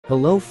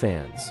Hello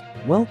fans,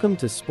 welcome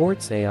to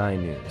Sports AI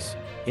News.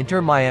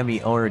 Inter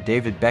Miami owner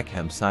David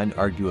Beckham signed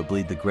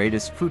arguably the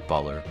greatest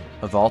footballer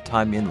of all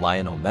time in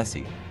Lionel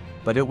Messi.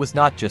 But it was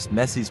not just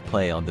Messi's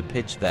play on the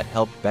pitch that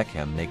helped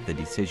Beckham make the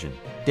decision.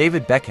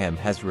 David Beckham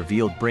has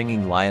revealed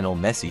bringing Lionel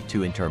Messi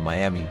to Inter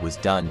Miami was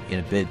done in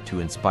a bid to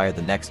inspire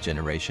the next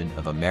generation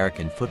of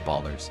American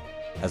footballers,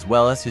 as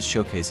well as his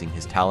showcasing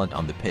his talent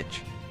on the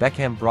pitch.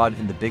 Beckham brought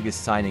in the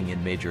biggest signing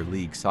in Major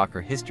League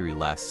Soccer history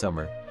last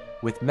summer,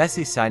 with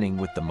Messi signing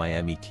with the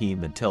Miami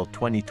team until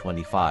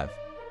 2025.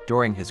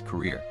 During his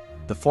career,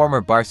 the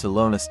former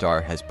Barcelona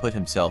star has put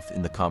himself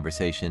in the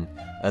conversation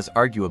as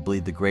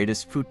arguably the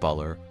greatest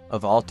footballer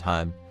of all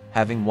time,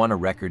 having won a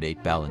record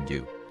 8 Ballon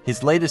d'Or.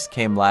 His latest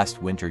came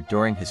last winter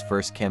during his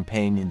first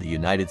campaign in the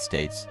United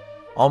States,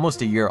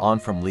 almost a year on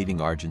from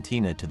leading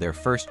Argentina to their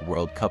first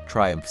World Cup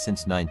triumph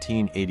since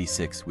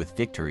 1986 with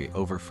victory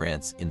over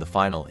France in the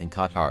final in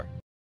Qatar.